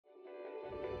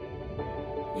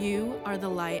You are the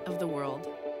light of the world.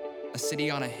 A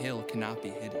city on a hill cannot be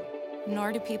hidden.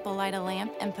 Nor do people light a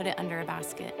lamp and put it under a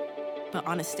basket, but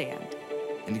on a stand.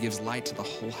 And it gives light to the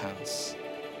whole house.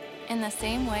 In the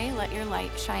same way, let your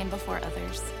light shine before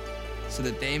others, so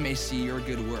that they may see your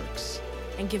good works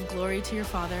and give glory to your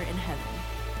Father in heaven.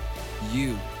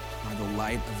 You are the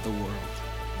light of the world.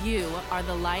 You are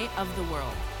the light of the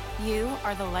world. You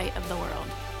are the light of the world.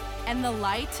 And the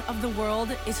light of the world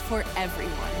is for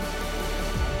everyone.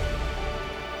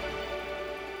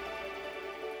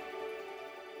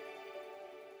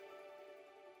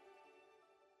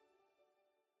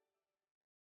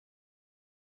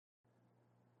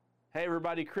 Hey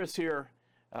everybody, Chris here.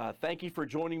 Thank you for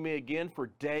joining me again for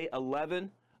day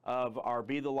 11 of our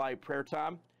Be the Light prayer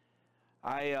time.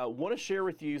 I want to share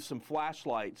with you some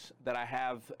flashlights that I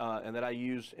have and that I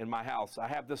use in my house. I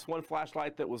have this one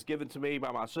flashlight that was given to me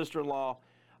by my sister-in-law.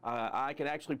 I can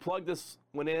actually plug this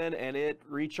one in and it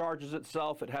recharges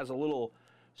itself. It has a little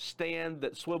stand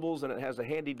that swivels and it has a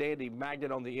handy-dandy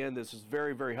magnet on the end. This is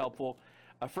very, very helpful.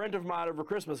 A friend of mine over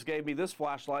Christmas gave me this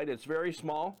flashlight. It's very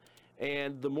small.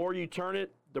 And the more you turn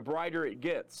it, the brighter it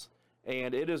gets.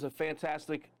 And it is a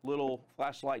fantastic little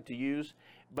flashlight to use.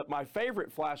 But my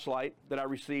favorite flashlight that I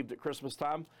received at Christmas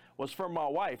time was from my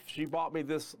wife. She bought me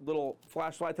this little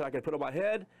flashlight that I can put on my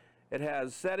head. It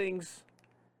has settings,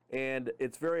 and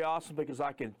it's very awesome because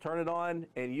I can turn it on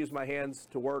and use my hands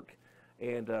to work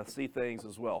and see things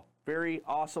as well. Very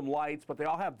awesome lights, but they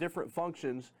all have different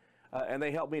functions, and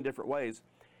they help me in different ways.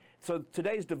 So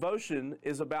today's devotion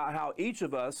is about how each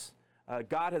of us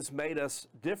God has made us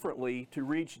differently to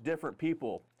reach different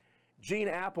people. Gene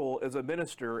Apple is a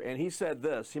minister, and he said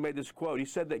this. He made this quote. He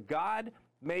said that God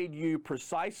made you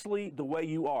precisely the way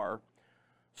you are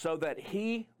so that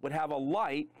he would have a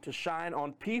light to shine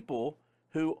on people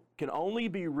who can only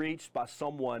be reached by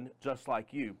someone just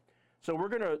like you. So we're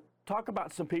going to talk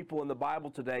about some people in the Bible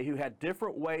today who had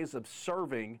different ways of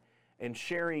serving and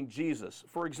sharing Jesus.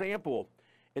 For example,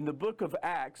 in the book of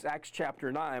Acts, Acts chapter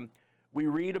 9, we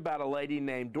read about a lady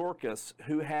named Dorcas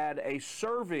who had a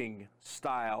serving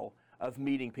style of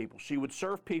meeting people. She would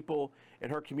serve people in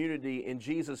her community in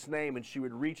Jesus' name, and she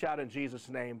would reach out in Jesus'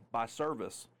 name by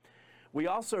service. We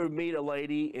also meet a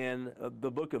lady in the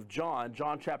book of John,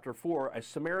 John chapter 4, a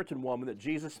Samaritan woman that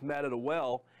Jesus met at a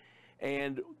well,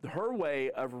 and her way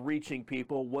of reaching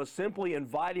people was simply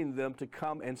inviting them to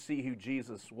come and see who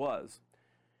Jesus was.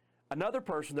 Another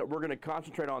person that we're going to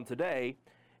concentrate on today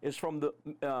is from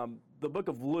the book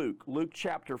of Luke, Luke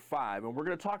chapter 5. And we're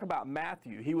going to talk about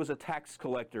Matthew. He was a tax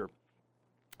collector.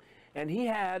 And he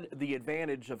had the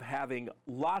advantage of having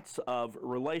lots of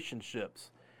relationships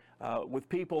with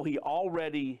people he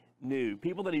already knew,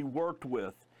 people that he worked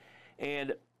with,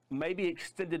 and maybe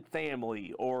extended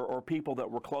family or people that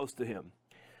were close to him.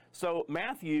 So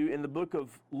Matthew, in the book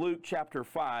of Luke chapter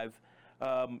 5,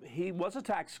 he was a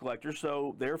tax collector,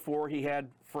 so therefore he had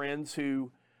friends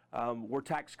who were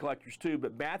tax collectors too.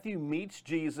 But Matthew meets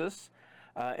Jesus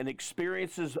and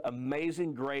experiences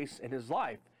amazing grace in his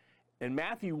life. And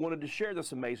Matthew wanted to share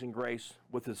this amazing grace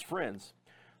with his friends.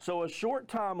 So a short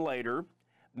time later,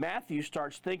 Matthew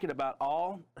starts thinking about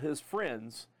all his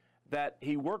friends that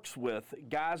he works with,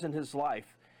 guys in his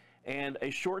life. And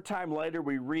a short time later,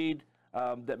 we read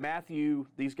that Matthew,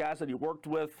 these guys that he worked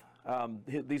with,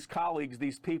 these colleagues,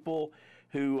 these people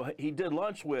who he did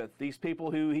lunch with, these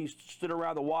people who he stood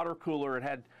around the water cooler and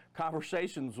had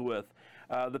conversations with,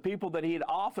 the people that he had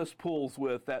office pools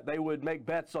with, that they would make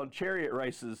bets on chariot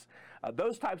races,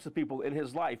 those types of people in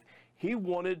his life. He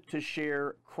wanted to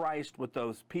share Christ with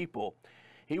those people.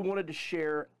 He wanted to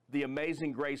share the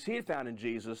amazing grace he had found in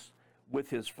Jesus with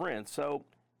his friends. So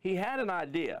he had an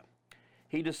idea.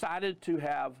 He decided to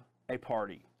have a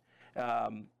party.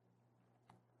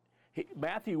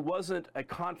 Matthew wasn't a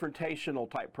confrontational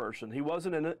type person. He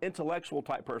wasn't an intellectual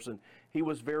type person. He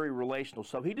was very relational.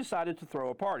 So he decided to throw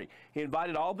a party. He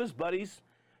invited all of his buddies,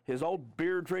 his old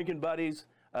beer drinking buddies,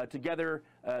 together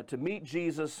to meet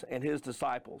Jesus and his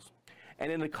disciples. And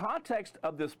in the context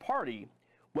of this party,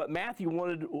 what Matthew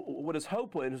wanted, what his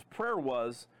hope and his prayer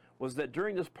was that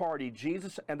during this party,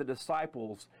 Jesus and the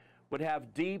disciples would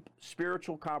have deep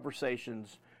spiritual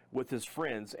conversations with his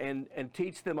friends and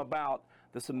teach them about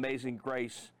this amazing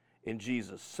grace in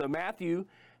Jesus. So Matthew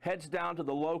heads down to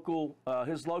the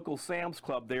his local Sam's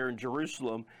Club there in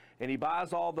Jerusalem, and he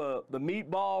buys all the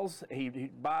meatballs. He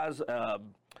buys a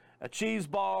cheese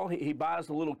ball. He buys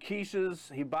the little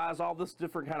quiches. He buys all this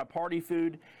different kind of party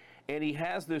food, and he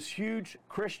has this huge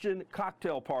Christian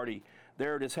cocktail party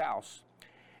there at his house.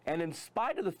 And in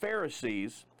spite of the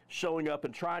Pharisees showing up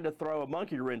and trying to throw a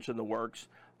monkey wrench in the works,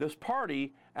 this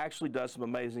party actually does some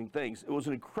amazing things. It was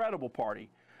an incredible party.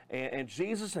 And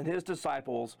Jesus and his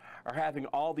disciples are having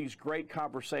all these great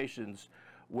conversations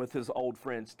with his old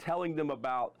friends, telling them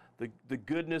about the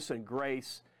goodness and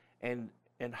grace and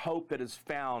hope that is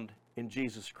found in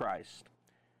Jesus Christ.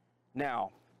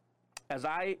 Now, as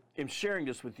I am sharing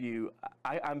this with you,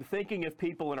 I'm thinking of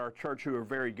people in our church who are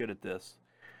very good at this.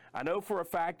 I know for a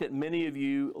fact that many of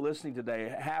you listening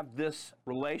today have this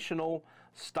relational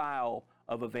style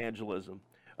of evangelism,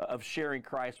 of sharing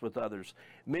Christ with others.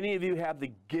 Many of you have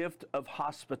the gift of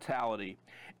hospitality,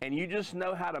 and you just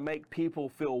know how to make people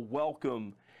feel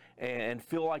welcome and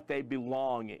feel like they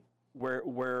belong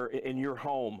where in your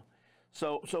home.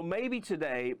 So maybe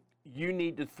today you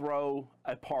need to throw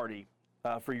a party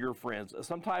for your friends,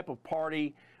 some type of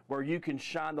party where you can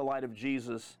shine the light of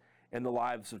Jesus in the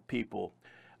lives of people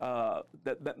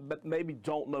that maybe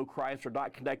don't know Christ or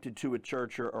not connected to a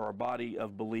church or a body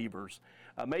of believers.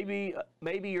 Maybe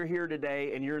you're here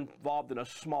today and you're involved in a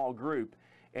small group,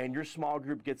 and your small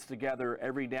group gets together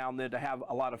every now and then to have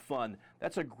a lot of fun.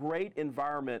 That's a great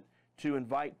environment to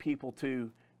invite people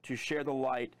to share the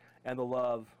light and the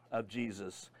love of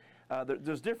Jesus.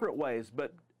 There's different ways,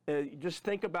 but just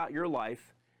think about your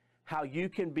life, how you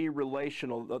can be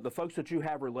relational, the folks that you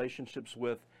have relationships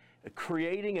with,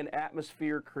 creating an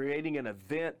atmosphere, creating an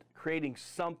event, creating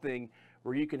something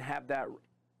where you can have that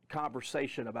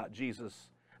conversation about Jesus.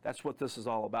 That's what this is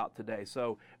all about today.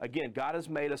 So again, God has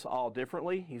made us all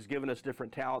differently. He's given us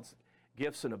different talents,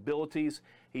 gifts, and abilities.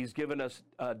 He's given us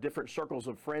different circles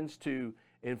of friends to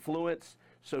influence.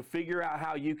 So figure out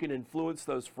how you can influence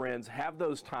those friends. Have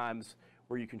those times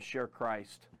where you can share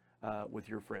Christ with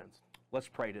your friends. Let's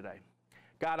pray today.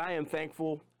 God, I am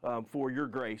thankful for your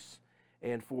grace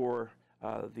and for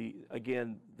the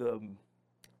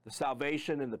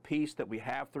salvation and the peace that we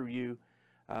have through you.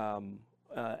 And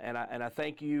I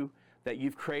thank you that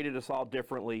you've created us all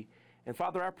differently. And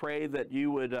Father, I pray that you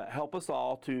would help us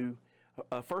all to,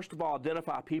 first of all,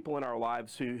 identify people in our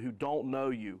lives who don't know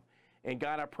you. And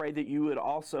God, I pray that you would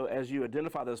also, as you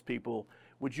identify those people,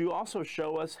 would you also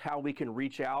show us how we can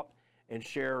reach out and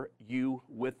share you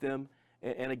with them.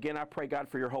 And again, I pray, God,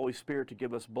 for your Holy Spirit to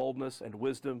give us boldness and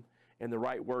wisdom and the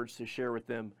right words to share with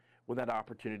them when that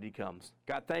opportunity comes.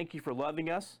 God, thank you for loving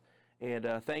us, and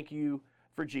thank you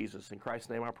for Jesus. In Christ's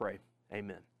name I pray.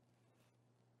 Amen.